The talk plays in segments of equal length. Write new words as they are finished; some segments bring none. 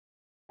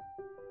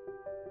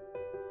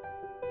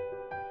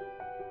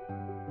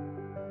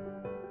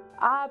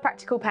Our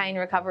practical pain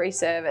recovery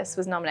service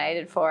was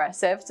nominated for a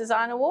Service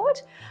Design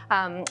Award,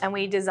 and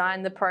we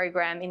designed the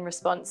program in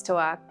response to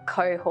our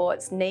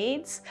cohort's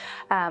needs,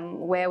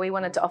 where we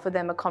wanted to offer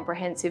them a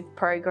comprehensive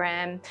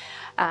program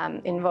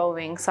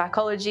involving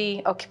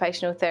psychology,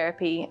 occupational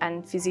therapy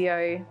and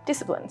physio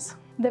disciplines.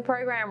 The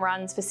program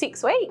runs for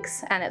 6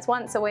 weeks and it's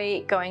once a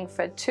week, going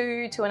for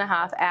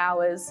 2.5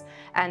 hours,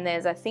 and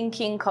there's a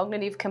thinking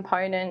cognitive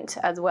component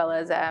as well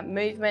as a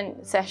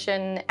movement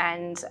session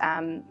and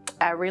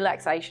a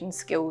relaxation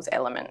skills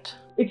element.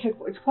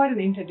 It's quite an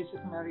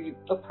interdisciplinary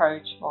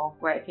approach of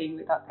working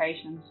with our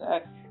patients.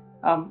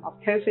 I've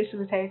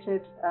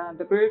co-facilitated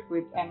the group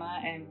with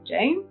Emma and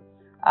Jane.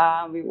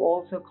 We've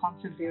also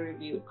constantly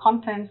reviewed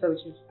content,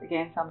 which is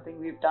again something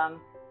we've done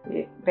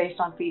based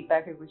on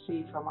feedback we've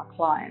received from our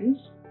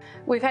clients.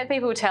 We've had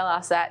people tell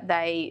us that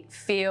they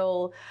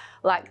feel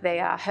like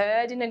they are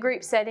heard in a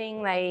group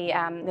setting.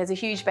 There's a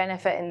huge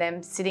benefit in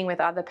them sitting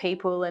with other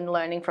people and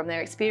learning from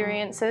their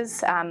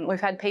experiences. We've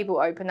had people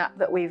open up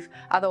that we've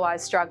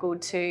otherwise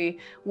struggled to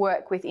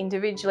work with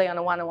individually on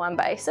a one-on-one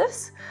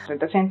basis. So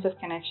the sense of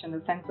connection,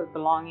 the sense of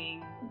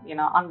belonging,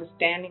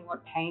 understanding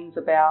what pain's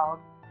about,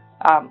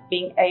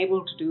 being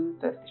able to do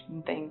those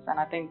different things, and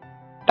I think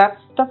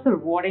that's a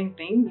rewarding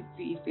thing.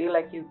 You feel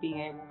like you're being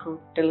able to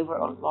deliver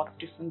a lot of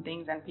different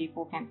things and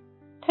people can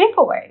take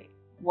away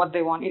what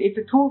they want. It's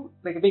a tool,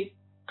 like a big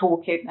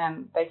toolkit,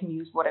 and they can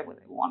use whatever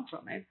they want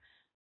from it.